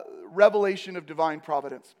 revelation of divine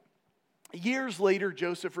providence. Years later,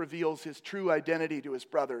 Joseph reveals his true identity to his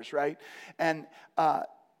brothers, right? And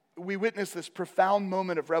we witness this profound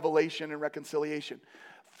moment of revelation and reconciliation.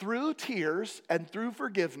 Through tears and through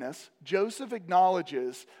forgiveness, Joseph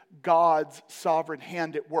acknowledges God's sovereign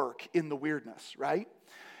hand at work in the weirdness, right?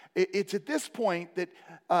 It's at this point that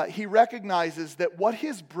he recognizes that what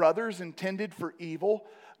his brothers intended for evil,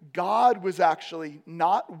 God was actually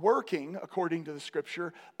not working according to the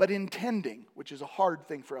scripture, but intending, which is a hard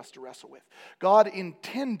thing for us to wrestle with. God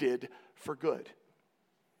intended for good.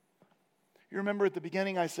 You remember at the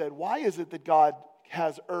beginning I said, why is it that God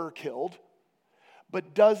has killed,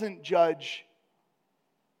 but doesn't judge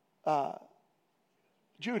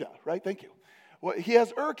Judah, right? Thank you. Well, he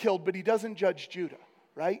has killed, but he doesn't judge Judah.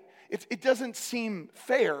 right? It doesn't seem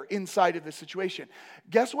fair inside of this situation.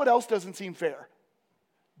 Guess what else doesn't seem fair?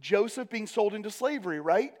 Joseph being sold into slavery,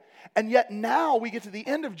 right? And yet now we get to the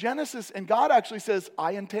end of Genesis and God actually says,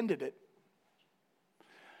 I intended it.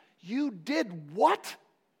 You did what?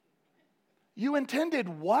 You intended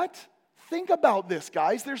what? Think about this,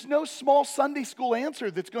 guys. There's no small Sunday school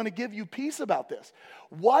answer that's going to give you peace about this.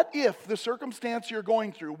 What if the circumstance you're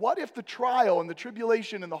going through, what if the trial and the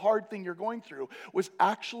tribulation and the hard thing you're going through was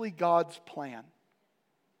actually God's plan?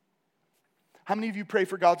 How many of you pray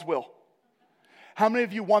for God's will? How many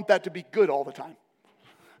of you want that to be good all the time?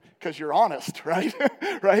 Because you're honest, right?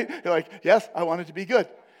 Right? You're like, yes, I want it to be good.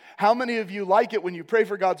 How many of you like it when you pray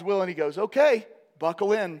for God's will and he goes, okay,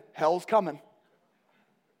 buckle in, hell's coming.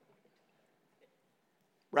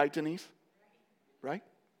 Right, Denise? Right?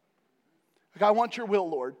 Like, I want your will,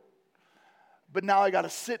 Lord. But now I got to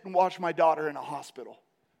sit and watch my daughter in a hospital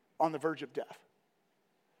on the verge of death.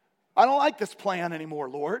 I don't like this plan anymore,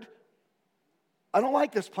 Lord. I don't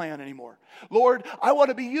like this plan anymore. Lord, I want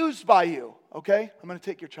to be used by you. Okay? I'm going to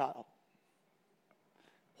take your child.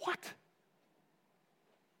 What?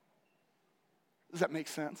 Does that make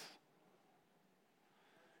sense?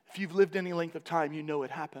 If you've lived any length of time, you know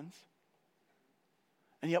it happens.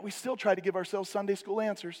 And yet we still try to give ourselves Sunday school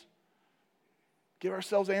answers. Give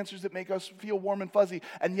ourselves answers that make us feel warm and fuzzy.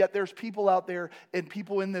 And yet there's people out there and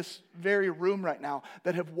people in this very room right now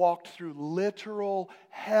that have walked through literal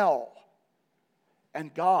hell.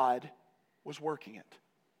 And God was working it.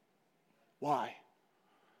 Why?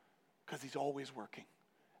 Because he's always working.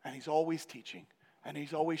 And he's always teaching. And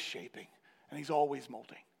he's always shaping. And he's always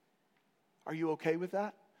molding. Are you okay with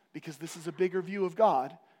that? Because this is a bigger view of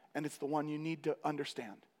God. And it's the one you need to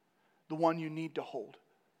understand. The one you need to hold.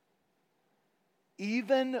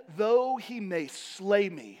 Even though he may slay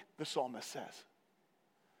me, the psalmist says,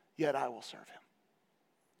 yet I will serve him.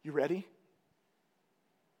 You ready?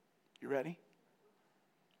 You ready?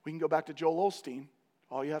 We can go back to Joel Osteen.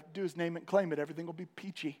 All you have to do is name it and claim it. Everything will be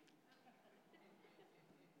peachy.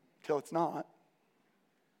 Till it's not.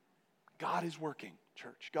 God is working,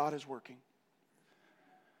 church. God is working.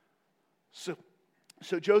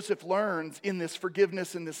 So Joseph learns in this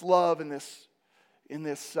forgiveness, in this love, in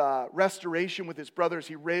this restoration with his brothers,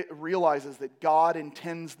 he realizes that God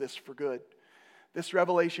intends this for good. This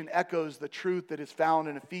revelation echoes the truth that is found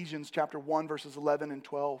in Ephesians chapter 1, verses 11 and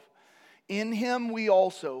 12. In him we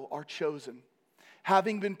also are chosen,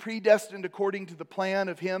 having been predestined according to the plan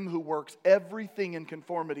of him who works everything in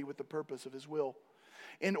conformity with the purpose of his will,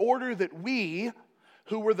 in order that we,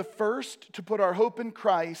 who were the first to put our hope in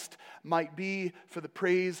Christ, might be for the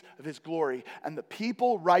praise of his glory. And the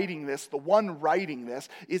people writing this, the one writing this,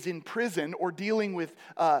 is in prison or dealing with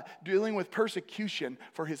persecution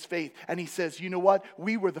for his faith. And he says, you know what?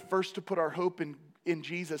 We were the first to put our hope in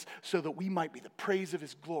Jesus so that we might be the praise of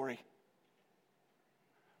his glory.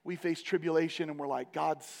 We face tribulation and we're like,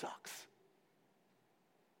 God sucks.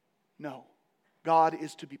 No. God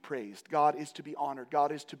is to be praised. God is to be honored.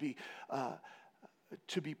 God is to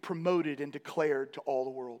be promoted and declared to all the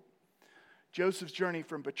world. Joseph's journey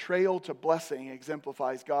from betrayal to blessing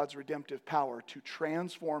exemplifies God's redemptive power to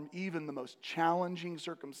transform even the most challenging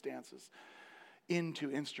circumstances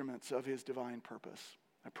into instruments of his divine purpose.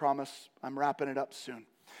 I promise I'm wrapping it up soon.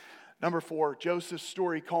 Number 4, Joseph's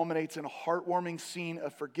story culminates in a heartwarming scene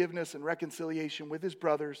of forgiveness and reconciliation with his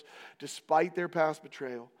brothers despite their past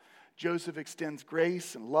betrayal. Joseph extends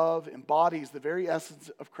grace and love, embodies the very essence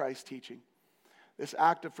of Christ's teaching. This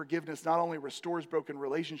act of forgiveness not only restores broken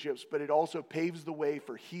relationships, but it also paves the way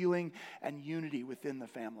for healing and unity within the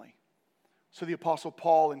family. So the Apostle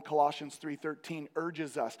Paul in Colossians 3:13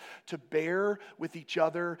 urges us to bear with each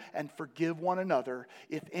other and forgive one another.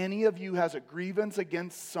 If any of you has a grievance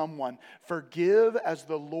against someone, forgive as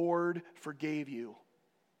the Lord forgave you.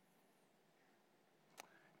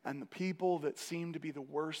 And the people that seem to be the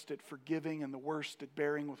worst at forgiving and the worst at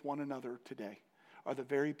bearing with one another today are the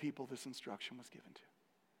very people this instruction was given to.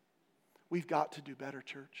 We've got to do better,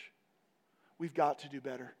 church. We've got to do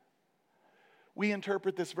better. We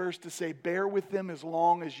interpret this verse to say, bear with them as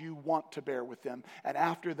long as you want to bear with them. And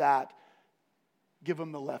after that, give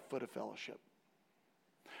them the left foot of fellowship.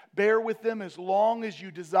 Bear with them as long as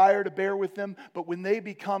you desire to bear with them, but when they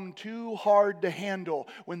become too hard to handle,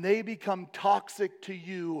 when they become toxic to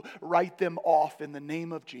you, write them off in the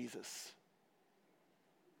name of Jesus.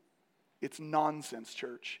 It's nonsense,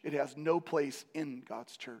 church. It has no place in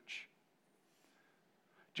God's church.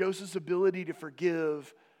 Joseph's ability to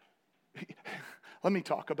forgive. Let me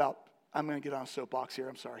talk about, I'm going to get on a soapbox here,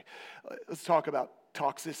 I'm sorry. Let's talk about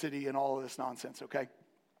toxicity and all of this nonsense, okay?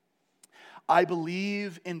 I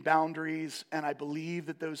believe in boundaries, and I believe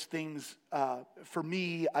that those things, for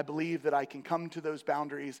me, I believe that I can come to those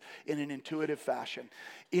boundaries in an intuitive fashion.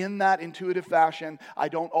 In that intuitive fashion, I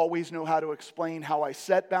don't always know how to explain how I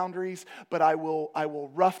set boundaries, but I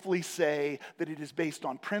will roughly say that it is based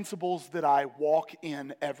on principles that I walk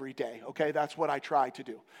in every day, okay? That's what I try to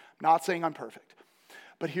do. I'm not saying I'm perfect.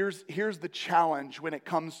 But here's the challenge when it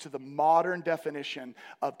comes to the modern definition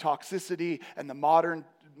of toxicity and the modern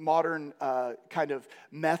kind of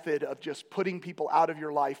method of just putting people out of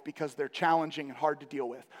your life because they're challenging and hard to deal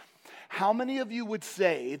with. How many of you would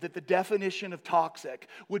say that the definition of toxic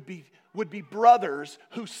would be brothers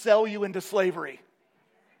who sell you into slavery?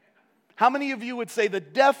 How many of you would say the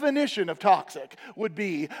definition of toxic would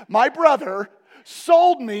be, my brother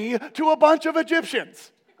sold me to a bunch of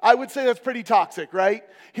Egyptians? I would say that's pretty toxic, right?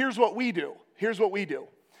 Here's what we do.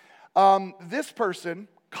 This person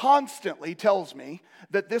constantly tells me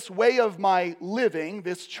that this way of my living,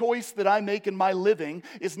 this choice that I make in my living,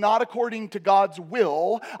 is not according to God's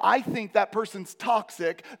will. I think that person's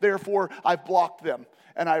toxic, therefore I've blocked them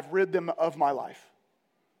and I've rid them of my life.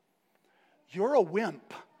 You're a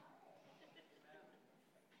wimp.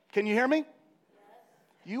 Can you hear me?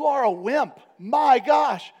 You are a wimp. My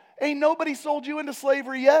gosh, ain't nobody sold you into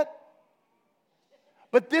slavery yet.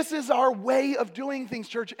 But this is our way of doing things,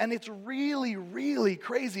 church, and it's really, really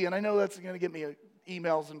crazy. And I know that's going to get me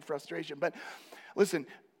emails and frustration. But listen,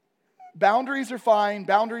 boundaries are fine,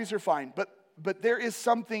 but there is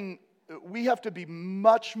something, we have to be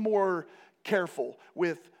much more careful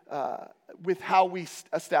with how we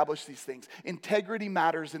establish these things. Integrity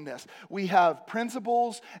matters in this. We have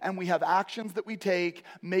principles and we have actions that we take.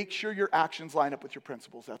 Make sure your actions line up with your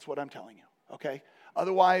principles. That's what I'm telling you, okay?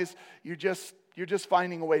 Otherwise, you're just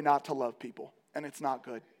finding a way not to love people, and it's not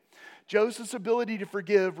good. Joseph's ability to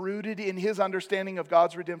forgive, rooted in his understanding of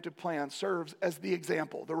God's redemptive plan, serves as the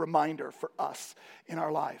example, the reminder for us in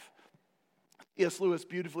our life. C.S. Lewis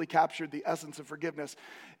beautifully captured the essence of forgiveness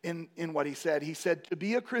in what he said. He said, to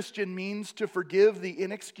be a Christian means to forgive the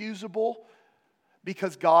inexcusable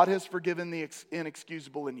because God has forgiven the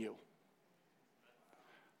inexcusable in you.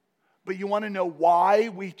 But you want to know why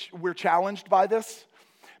we're challenged by this?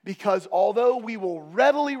 Because although we will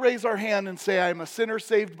readily raise our hand and say, I'm a sinner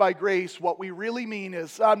saved by grace, what we really mean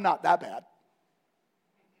is, I'm not that bad.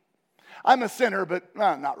 I'm a sinner, but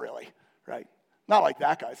not really, right? Not like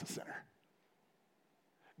that guy's a sinner.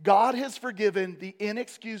 God has forgiven the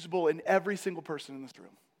inexcusable in every single person in this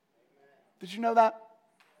room. Did you know that?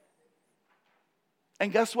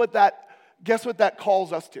 And guess what that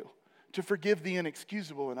calls us to? To forgive the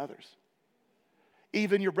inexcusable in others.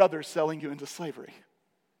 Even your brothers selling you into slavery.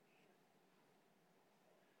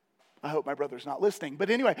 I hope my brother's not listening. But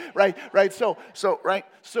anyway, right. So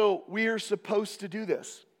we're supposed to do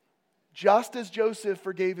this. Just as Joseph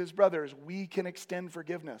forgave his brothers, we can extend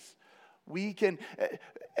forgiveness. We can,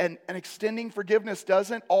 and extending forgiveness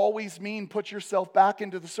doesn't always mean put yourself back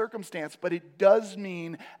into the circumstance, but it does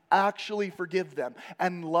mean actually forgive them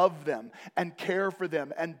and love them and care for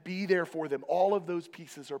them and be there for them. All of those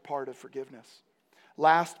pieces are part of forgiveness.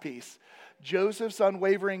 Last piece, Joseph's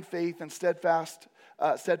unwavering faith and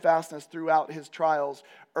steadfastness throughout his trials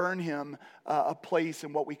earn him a place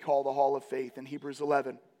in what we call the Hall of Faith in Hebrews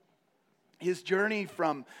 11. His journey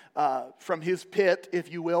from his pit,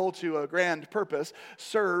 if you will, to a grand purpose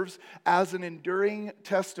serves as an enduring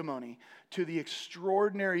testimony to the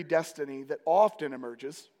extraordinary destiny that often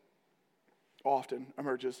emerges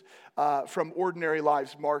from ordinary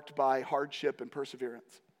lives marked by hardship and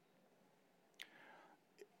perseverance.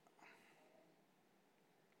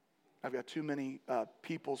 I've got too many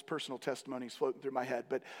people's personal testimonies floating through my head,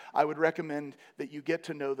 but I would recommend that you get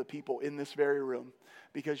to know the people in this very room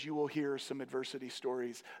because you will hear some adversity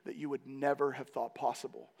stories that you would never have thought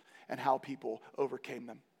possible and how people overcame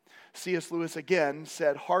them. C.S. Lewis again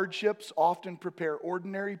said, hardships often prepare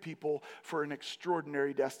ordinary people for an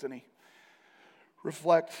extraordinary destiny.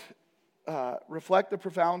 Reflect the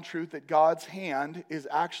profound truth that God's hand is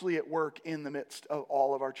actually at work in the midst of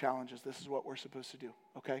all of our challenges. This is what we're supposed to do,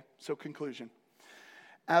 okay? So conclusion.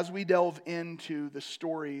 As we delve into the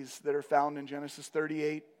stories that are found in Genesis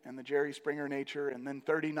 38 and the Jerry Springer nature, and then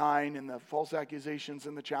 39 and the false accusations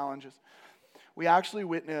and the challenges, we actually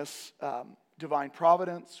witness divine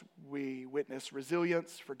providence, we witness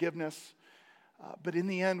resilience, forgiveness, but in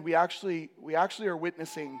the end, we actually are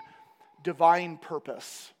witnessing divine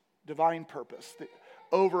purpose.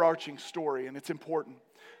 overarching story, and it's important.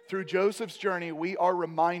 Through Joseph's journey, we are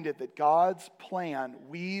reminded that God's plan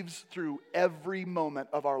weaves through every moment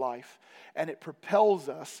of our life, and it propels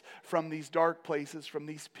us from these dark places, from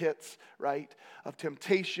these pits, right, of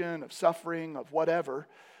temptation, of suffering, of whatever,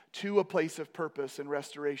 to a place of purpose and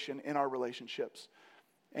restoration in our relationships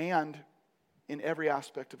and in every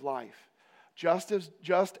aspect of life. Just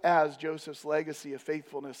as Joseph's legacy of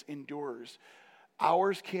faithfulness endures,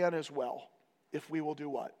 ours can as well, if we will do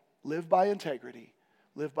what? Live by integrity,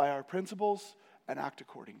 live by our principles, and act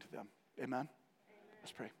according to them. Amen?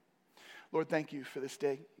 Let's pray. Lord, thank you for this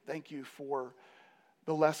day. Thank you for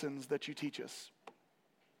the lessons that you teach us.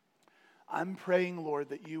 I'm praying, Lord,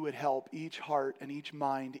 that you would help each heart and each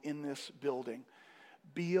mind in this building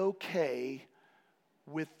be okay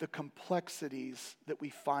with the complexities that we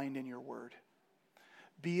find in your word.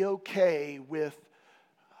 Be okay with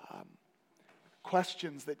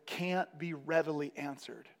questions that can't be readily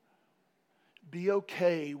answered. Be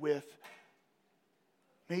okay with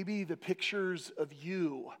maybe the pictures of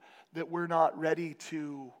you that we're not ready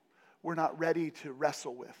to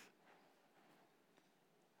wrestle with.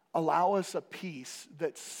 Allow us a peace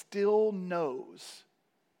that still knows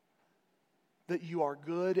that you are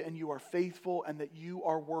good and you are faithful and that you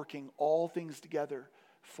are working all things together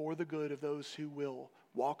for the good of those who will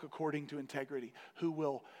walk according to integrity, who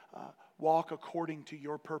will walk according to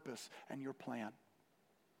your purpose and your plan.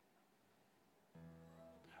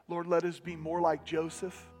 Lord, let us be more like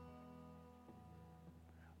Joseph.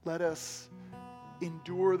 Let us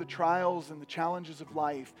endure the trials and the challenges of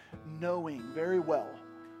life, knowing very well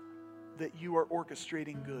that you are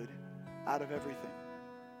orchestrating good out of everything.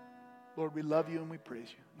 Lord, we love you and we praise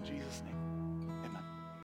you. In Jesus' name.